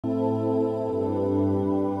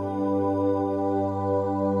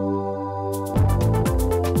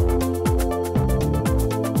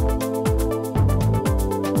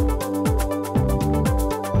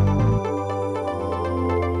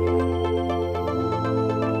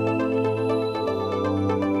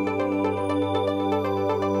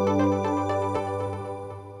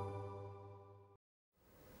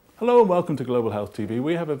Hello and welcome to Global Health TV.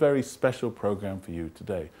 We have a very special programme for you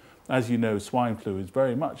today. As you know, swine flu is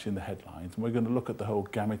very much in the headlines, and we're going to look at the whole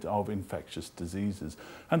gamut of infectious diseases.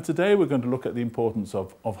 And today we're going to look at the importance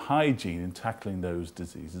of hygiene in tackling those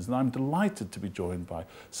diseases. And I'm delighted to be joined by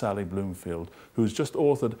Sally Bloomfield, who's just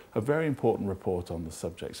authored a very important report on the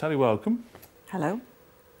subject. Sally, welcome. Hello.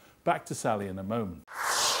 Back to Sally in a moment.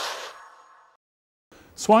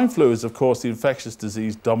 Swine flu is, of course, the infectious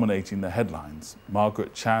disease dominating the headlines.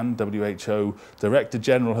 Margaret Chan, WHO Director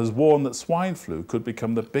General, has warned that swine flu could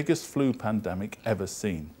become the biggest flu pandemic ever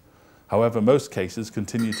seen. However, most cases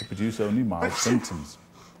continue to produce only mild symptoms.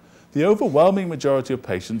 The overwhelming majority of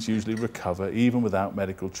patients usually recover, even without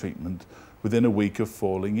medical treatment, within a week of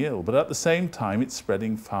falling ill. But at the same time, it's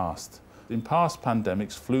spreading fast. In past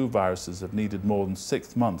pandemics, flu viruses have needed more than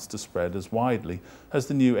 6 months to spread as widely as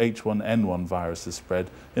the new H1N1 virus has spread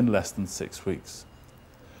in less than 6 weeks.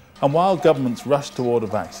 And while governments rush to order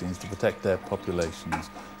vaccines to protect their populations,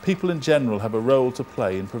 people in general have a role to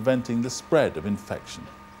play in preventing the spread of infection.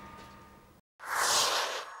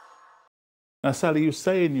 Now, Sally, you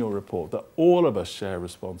say in your report that all of us share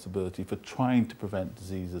responsibility for trying to prevent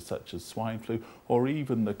diseases such as swine flu or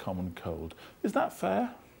even the common cold. Is that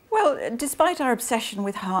fair? Well, despite our obsession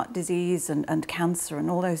with heart disease and cancer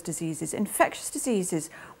and all those diseases, infectious diseases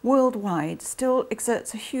worldwide still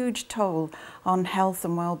exerts a huge toll on health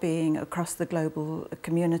and well-being across the global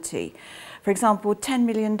community. For example, 10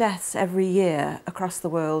 million deaths every year across the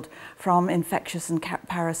world from infectious and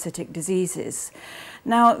parasitic diseases.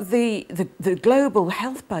 Now, the global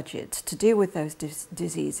health budget to deal with those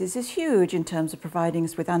diseases is huge in terms of providing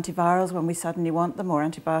us with antivirals when we suddenly want them, or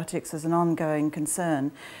antibiotics as an ongoing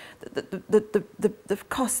concern. The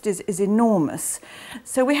cost is enormous.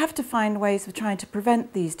 So we have to find ways of trying to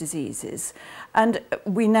prevent these diseases. And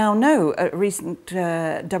we now know a recent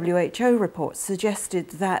WHO report suggested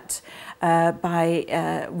that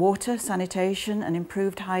by water, sanitation and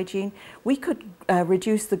improved hygiene, we could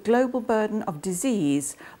reduce the global burden of disease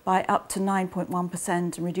by up to 9.1%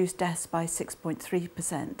 and reduce deaths by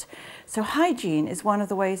 6.3%. So hygiene is one of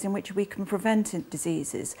the ways in which we can prevent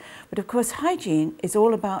diseases. But of course, hygiene is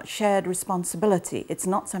all about shared responsibility. It's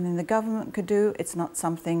not something the government could do, it's not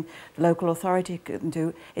something the local authority can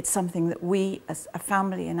do, it's something that we as a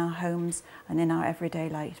family in our homes and in our everyday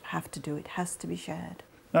life have to do. It has to be shared.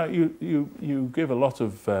 Now, you give a lot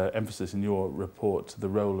of emphasis in your report to the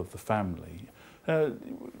role of the family.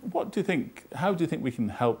 What do you think, how do you think we can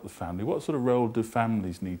help the family? What sort of role do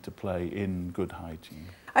families need to play in good hygiene?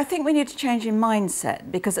 I think we need to change in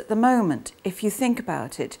mindset, because at the moment, if you think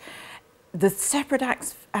about it, the separate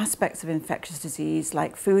aspects of infectious disease,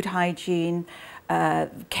 like food hygiene,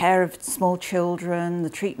 care of small children, the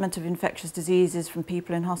treatment of infectious diseases from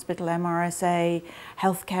people in hospital, MRSA,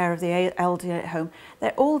 health care of the elderly at home,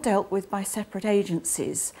 they're all dealt with by separate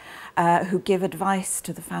agencies who give advice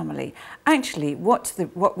to the family. Actually,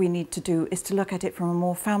 what we need to do is to look at it from a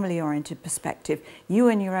more family-oriented perspective. You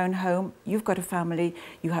in your own home, you've got a family,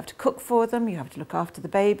 you have to cook for them, you have to look after the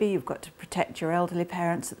baby, you've got to protect your elderly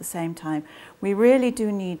parents at the same time. We really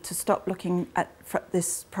do need to stop looking at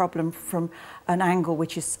this problem from an angle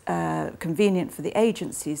which is convenient for the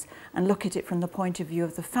agencies and look at it from the point of view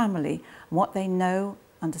of the family, what they know,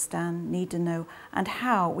 understand, need to know, and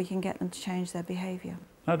how we can get them to change their behaviour.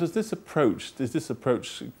 Now, does this approach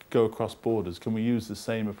go across borders? Can we use the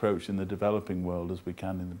same approach in the developing world as we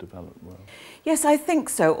can in the developed world? Yes, I think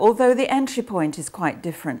so, although the entry point is quite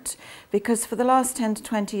different, because for the last 10 to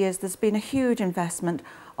 20 years there's been a huge investment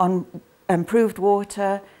on improved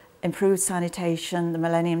water, improved sanitation, the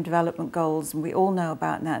Millennium Development Goals, and we all know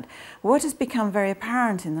about that. What has become very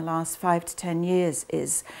apparent in the last 5 to 10 years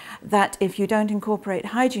is that if you don't incorporate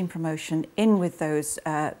hygiene promotion in with those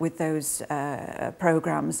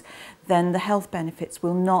programs, then the health benefits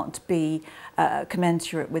will not be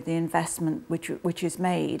commensurate with the investment which is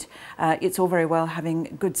made. It's all very well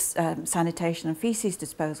having good sanitation and feces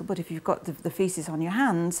disposal, but if you've got the feces on your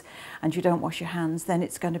hands and you don't wash your hands, then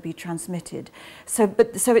it's going to be transmitted. So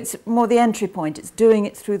it's more the entry point. It's doing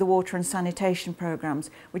it through the water and sanitation programs,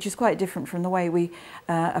 which is quite different from the way we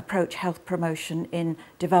approach health promotion in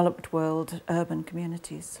developed world urban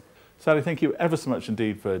communities. Sally, thank you ever so much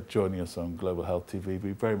indeed for joining us on Global Health TV.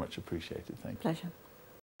 We very much appreciate it. Thank you. Pleasure.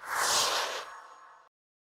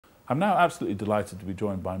 I'm now absolutely delighted to be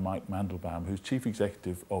joined by Mike Mandelbaum, who's Chief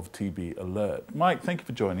Executive of TB Alert. Mike, thank you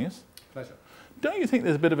for joining us. Pleasure. Don't you think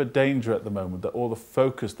there's a bit of a danger at the moment that all the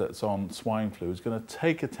focus that's on swine flu is going to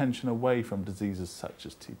take attention away from diseases such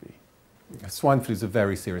as TB? Swine flu is a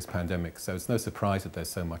very serious pandemic, so it's no surprise that there's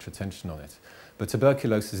so much attention on it. But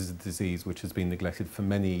tuberculosis is a disease which has been neglected for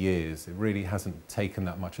many years. It really hasn't taken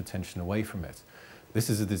that much attention away from it. This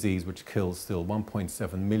is a disease which kills still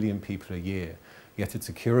 1.7 million people a year, yet it's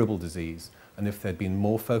a curable disease. And if there'd been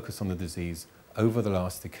more focus on the disease over the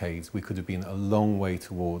last decades, we could have been a long way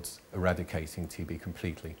towards eradicating TB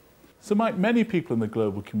completely. So Mike, many people in the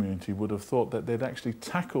global community would have thought that they'd actually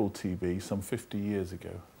tackled TB some 50 years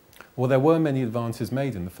ago. Well, there were many advances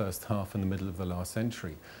made in the first half and the middle of the last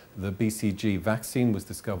century. The BCG vaccine was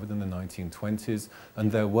discovered in the 1920s,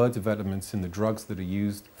 and there were developments in the drugs that are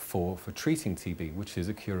used for treating TB, which is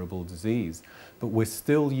a curable disease. But we're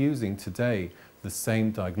still using today the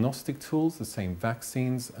same diagnostic tools, the same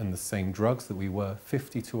vaccines, and the same drugs that we were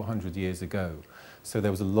 50 to 100 years ago. So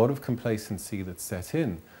there was a lot of complacency that set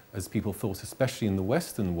in, as people thought, especially in the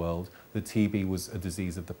Western world, that TB was a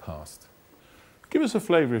disease of the past. Give us a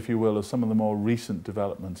flavour, if you will, of some of the more recent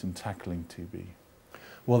developments in tackling TB.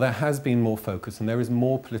 Well, there has been more focus and there is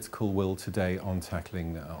more political will today on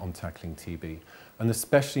tackling TB, and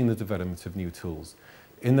especially in the development of new tools.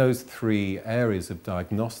 In those three areas of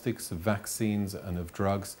diagnostics, of vaccines and of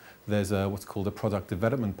drugs, there's what's called a product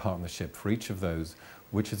development partnership for each of those,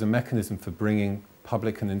 which is a mechanism for bringing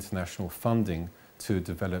public and international funding to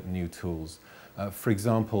develop new tools. For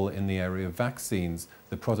example, in the area of vaccines,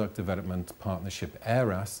 the Product Development Partnership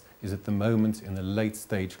ERAS is at the moment in a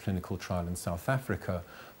late-stage clinical trial in South Africa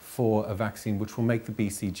for a vaccine which will make the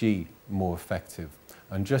BCG more effective.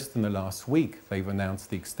 And just in the last week, they've announced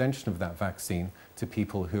the extension of that vaccine to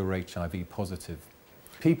people who are HIV positive.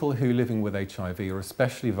 People who are living with HIV are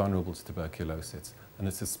especially vulnerable to tuberculosis, and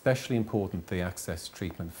it's especially important they access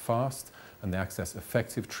treatment fast and they access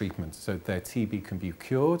effective treatment so that their TB can be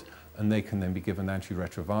cured and they can then be given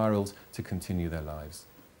antiretrovirals to continue their lives.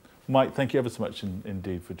 Mike, thank you ever so much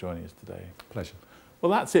indeed for joining us today. Pleasure.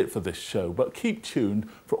 Well, that's it for this show, but keep tuned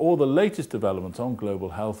for all the latest developments on global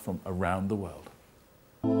health from around the world.